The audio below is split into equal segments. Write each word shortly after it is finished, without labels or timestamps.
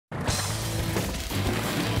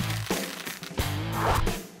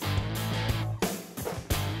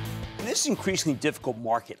this increasingly difficult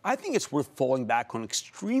market, I think it's worth falling back on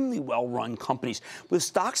extremely well-run companies with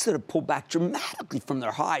stocks that have pulled back dramatically from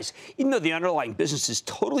their highs, even though the underlying business is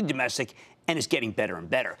totally domestic and is getting better and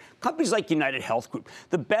better. Companies like UnitedHealth Group,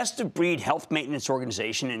 the best-of-breed health maintenance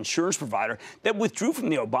organization and insurance provider that withdrew from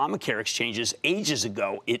the Obamacare exchanges ages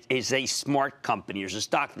ago, it is a smart company. There's a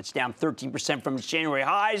stock that's down 13% from its January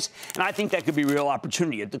highs, and I think that could be a real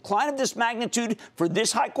opportunity. A decline of this magnitude for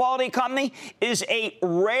this high-quality company is a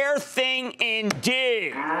rare thing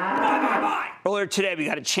indeed. Bye. Earlier today, we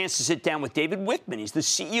got a chance to sit down with David Wickman. He's the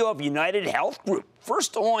CEO of UnitedHealth Group.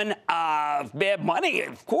 First on Bad Money,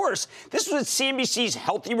 of course. This was at CNBC's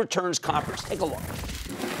Healthy Returns Conference. Take a look.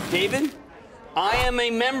 David, I am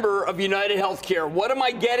a member of UnitedHealthcare. What am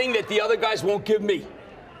I getting that the other guys won't give me?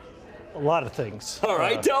 A lot of things. All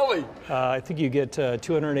right, tell me. I think you get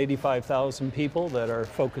 285,000 people that are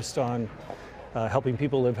focused on helping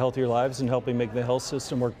people live healthier lives and helping make the health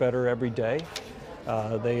system work better every day.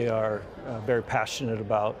 They are very passionate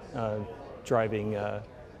about driving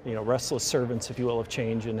restless servants, if you will, of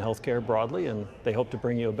change in healthcare broadly, and they hope to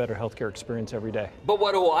bring you a better healthcare experience every day. But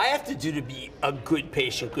what do I have to do to be a good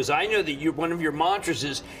patient? Because I know that one of your mantras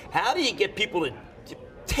is, how do you get people to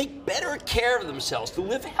take better care of themselves, to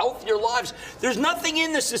live healthier lives? There's nothing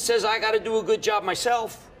in this that says I got to do a good job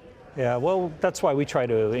myself. Yeah, well, that's why we try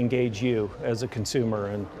to engage you as a consumer,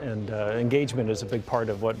 and engagement is a big part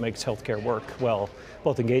of what makes healthcare work well.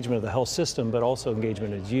 Both engagement of the health system, but also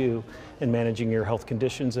engagement as you in managing your health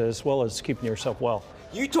conditions as well as keeping yourself well.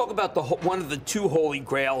 You talk about one of the two holy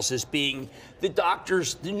grails as being the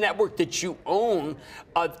doctors, the network that you own.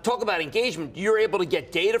 Talk about engagement. You're able to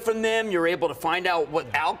get data from them. You're able to find out what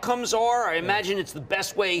outcomes are. I imagine it's the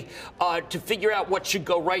best way to figure out what should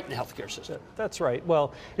go right in the healthcare system. That's right.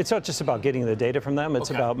 Well, it's not just about getting the data from them.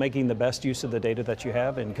 It's about making the best use of the data that you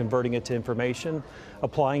have and converting it to information,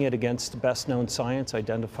 applying it against best known science,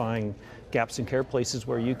 identifying gaps in care, places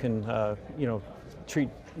where you can,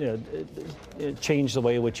 change the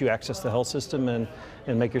way in which you access the health system and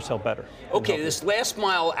make yourself better. Okay, this last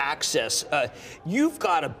mile access, you've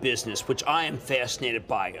got a business which I am fascinated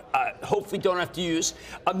by. Hopefully don't have to use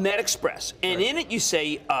a MedExpress. And in it you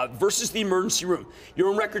say, versus the emergency room, you're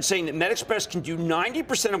on record saying that MedExpress can do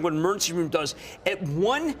 90% of what an emergency room does at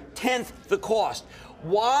 1/10 the cost.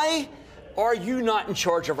 Why are you not in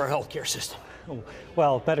charge of our healthcare system?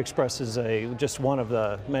 Well, MedExpress is just one of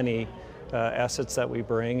the many assets that we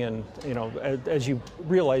bring, and as you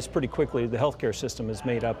realize pretty quickly, the healthcare system is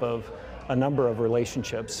made up of a number of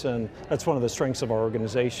relationships, and that's one of the strengths of our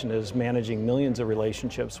organization, is managing millions of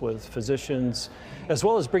relationships with physicians, as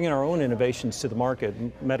well as bringing our own innovations to the market.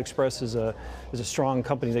 MedExpress is a strong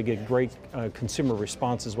company. They get great consumer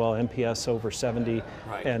response as well, NPS over 70,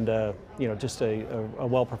 and just a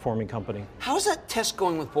well-performing company. How's that test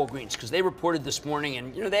going with Walgreens? Because they reported this morning,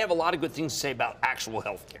 and they have a lot of good things to say about actual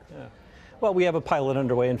healthcare. Yeah. Well, we have a pilot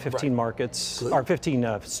underway in 15 markets, or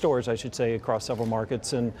 15 stores, I should say, across several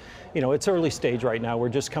markets. And, it's early stage right now. We're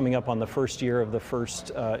just coming up on the first year of the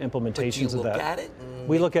first implementations of that. Look at it?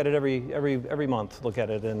 We look at it every month, look at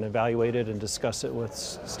it and evaluate it and discuss it with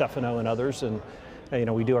Stefano and others. And,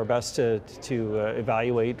 we do our best to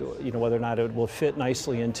evaluate, whether or not it will fit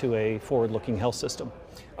nicely into a forward-looking health system.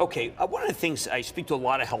 Okay, one of the things, I speak to a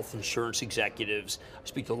lot of health insurance executives, I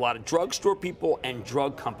speak to a lot of drugstore people and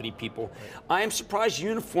drug company people. I am surprised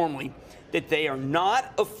uniformly that they are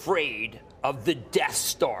not afraid of the Death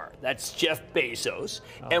Star. That's Jeff Bezos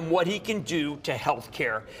and what he can do to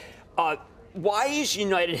healthcare. Why is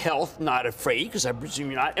UnitedHealth not afraid? Because I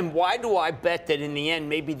presume you're not. And why do I bet that in the end,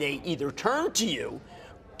 maybe they either turn to you,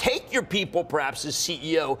 take your people perhaps as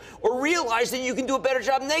CEO, or realize that you can do a better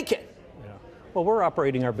job than they can? Well, we're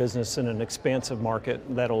operating our business in an expansive market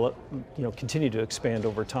that'll continue to expand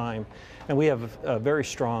over time. And we have a very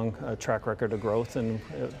strong track record of growth and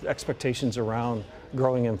expectations around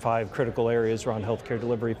growing in 5 critical areas around healthcare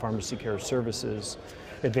delivery, pharmacy care services,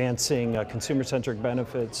 advancing consumer-centric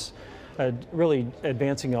benefits, really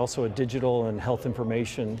advancing also a digital and health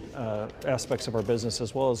information aspects of our business,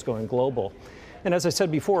 as well as going global. And as I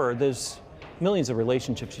said before, there's millions of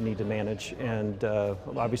relationships you need to manage, and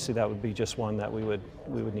obviously that would be just one that we would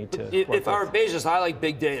need to work If I were Bezos, I like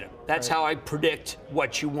big data. That's how I predict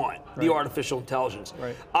what you want, the artificial intelligence.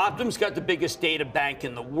 Optum's got the biggest data bank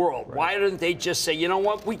in the world. Why don't they just say, you know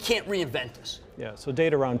what, we can't reinvent this? Yeah, so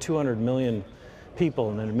data around 200 million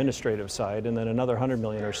people and an administrative side, and then another 100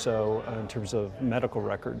 million or so in terms of medical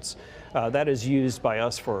records. That is used by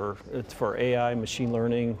us for AI, machine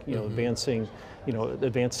learning, advancing,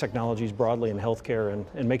 advanced technologies broadly in healthcare,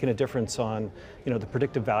 and making a difference on, the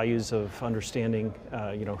predictive values of understanding,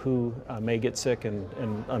 who may get sick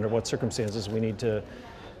and under what circumstances we need to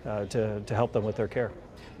help them with their care.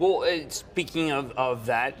 Well, speaking of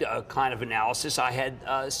that kind of analysis, I had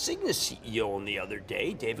Cigna CEO on the other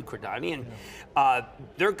day, David Cordani, and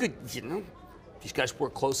they're good. These guys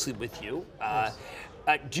work closely with you. Yes.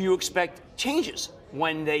 Do you expect changes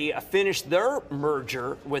when they finish their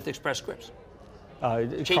merger with Express Scripts?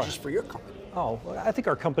 Changes for your company? Oh, I think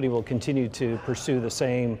our company will continue to pursue the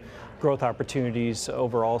same growth opportunities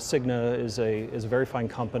overall. Cigna is a very fine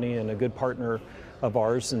company and a good partner of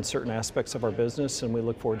ours in certain aspects of our business, and we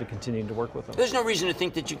look forward to continuing to work with them. There's no reason to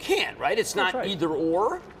think that you can't, right? It's not right. Either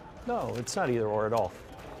or? No, it's not either or at all.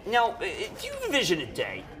 Now, do you envision a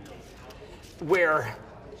day where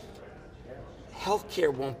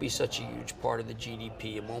healthcare won't be such a huge part of the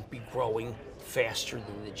GDP? It won't be growing faster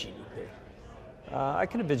than the GDP? I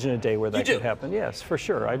can envision a day where that could happen. Yes, for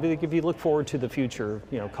sure. I think if you look forward to the future,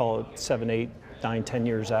 call it 7, 8, 9, 10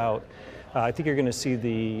 years out, I think you're going to see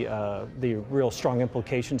the real strong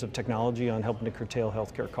implications of technology on helping to curtail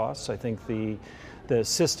healthcare costs. I think the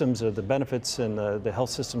systems, the benefits, and the health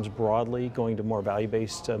systems broadly going to more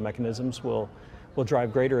value-based mechanisms will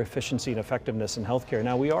drive greater efficiency and effectiveness in healthcare.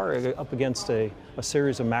 Now, we are up against a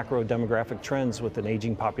series of macro demographic trends with an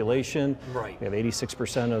aging population. Right. We have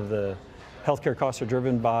 86% of the healthcare costs are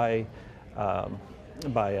driven by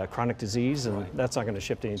chronic disease, and that's not going to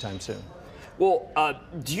shift anytime soon. Well,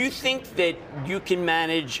 do you think that you can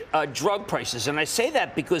manage drug prices? And I say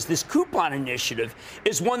that because this coupon initiative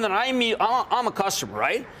is one that I'm a customer,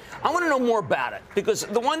 right? I want to know more about it, because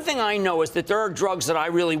the one thing I know is that there are drugs that I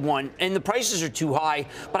really want, and the prices are too high.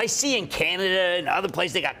 But I see in Canada and other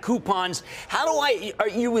places they got coupons. Are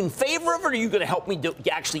you in favor of it, or are you going to help me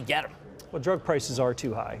actually get them? Well, drug prices are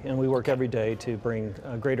too high, and we work every day to bring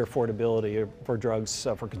greater affordability for drugs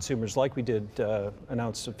for consumers, like we did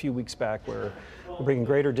announce a few weeks back, where we're bringing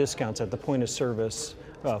greater discounts at the point of service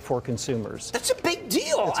for consumers. That's a big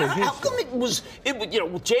deal. How come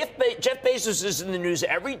Jeff Bezos is in the news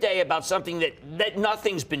every day about something that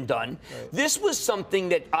nothing's been done. Right. This was something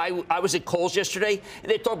that I was at Kohl's yesterday, and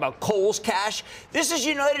they talked about Kohl's Cash. This is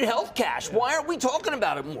UnitedHealth Cash. Yeah. Why aren't we talking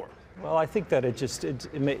about it more? Well, I think that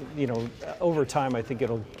it may, over time, I think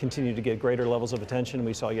it'll continue to get greater levels of attention.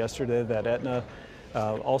 We saw yesterday that Aetna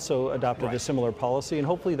also adopted a similar policy, and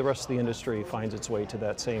hopefully the rest of the industry finds its way to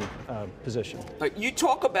that same position. You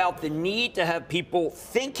talk about the need to have people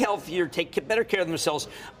think healthier, take better care of themselves.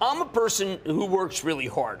 I'm a person who works really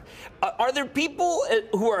hard. Are there people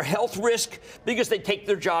who are health risk because they take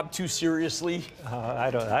their job too seriously? I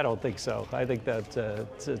don't think so. I think that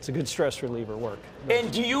it's a good stress reliever work.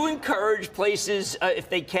 And do you encourage places, if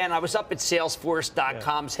they can? I was up at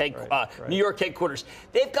Salesforce.com's New York headquarters.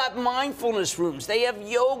 They've got mindfulness rooms. They have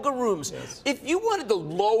yoga rooms. Yes. If you wanted to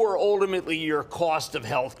lower ultimately your cost of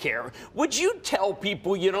healthcare, would you tell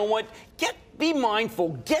people, you know what, be mindful,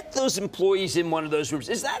 get those employees in one of those rooms?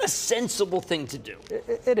 Is that a sensible thing to do?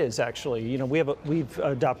 It is, actually. We've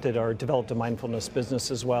adopted or developed a mindfulness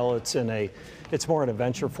business as well. It's more in a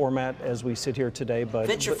venture format as we sit here today. But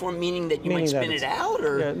venture form meaning that you might spin it out,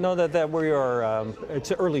 or no, that we are.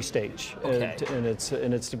 It's an early stage in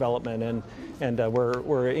its development, and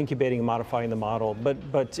we're incubating and modifying the model.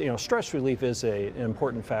 But stress relief is an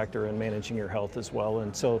important factor in managing your health as well,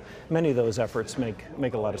 and so many of those efforts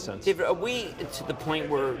make a lot of sense. David, are we to the point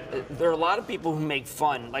where there are a lot of people who make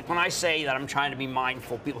fun? Like when I say that I'm trying to be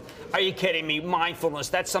mindful, people, are you kidding me? Mindfulness,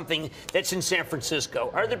 that's something that's in San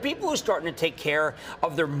Francisco. Are there people who are starting to take care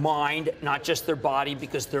of their mind, not just their body,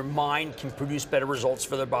 because their mind can produce better results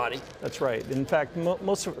for their body? That's right. In fact, a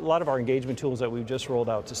lot of our engagement tools that we've just rolled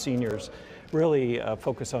out to seniors really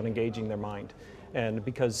focus on engaging their mind. And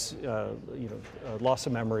because loss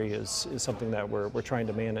of memory is something that we're trying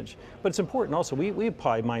to manage. But it's important also, we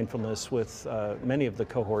apply mindfulness with many of the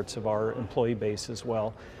cohorts of our employee base as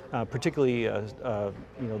well, particularly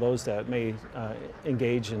those that may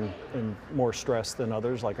engage in more stress than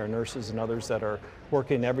others, like our nurses and others that are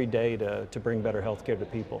working every day to bring better health care to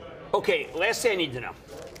people. Okay, last thing I need to know.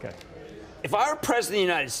 Okay. If I were president of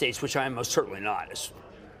the United States, which I am most certainly not,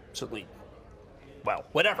 well,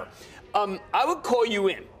 whatever. I would call you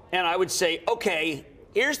in and I would say, okay,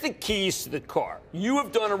 here's the keys to the car. You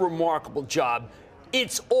have done a remarkable job.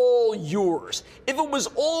 It's all yours. If it was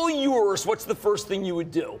all yours, what's the first thing you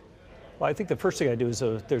would do? Well, I think the first thing I do is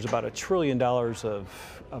there's about $1 trillion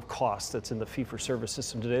of cost that's in the fee-for-service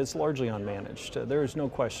system today. It's largely unmanaged. There is no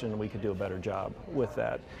question we could do a better job with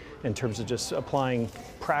that in terms of just applying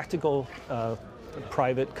practical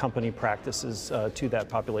private company practices to that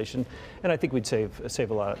population, and I think we'd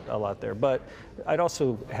save a lot there. But I'd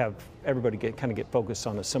also have everybody get focused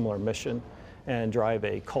on a similar mission and drive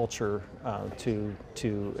a culture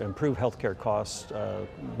to improve healthcare costs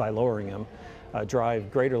by lowering them, drive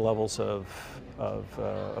greater levels of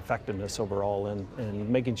effectiveness overall, and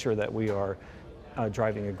making sure that we are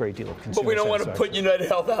driving a great deal of consumer But we don't want to put satisfaction.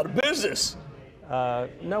 UnitedHealth out of business.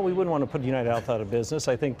 No, we wouldn't want to put UnitedHealth out of business.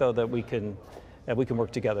 I think, though, that we can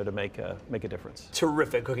work together to make a difference.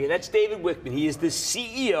 Terrific. Okay, that's David Wickman. He is the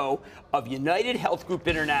CEO of UnitedHealth Group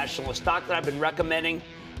International, a stock that I've been recommending,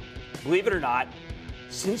 believe it or not,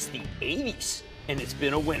 since the 80s, and it's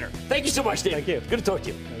been a winner. Thank you so much, David. Thank you. Good to talk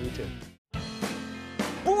to you. You too.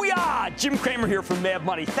 Booyah! Jim Cramer here from Mad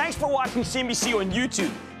Money. Thanks for watching CNBC on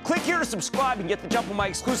YouTube. Click here to subscribe and get the jump on my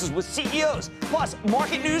exclusives with CEOs, plus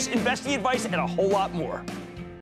market news, investing advice, and a whole lot more.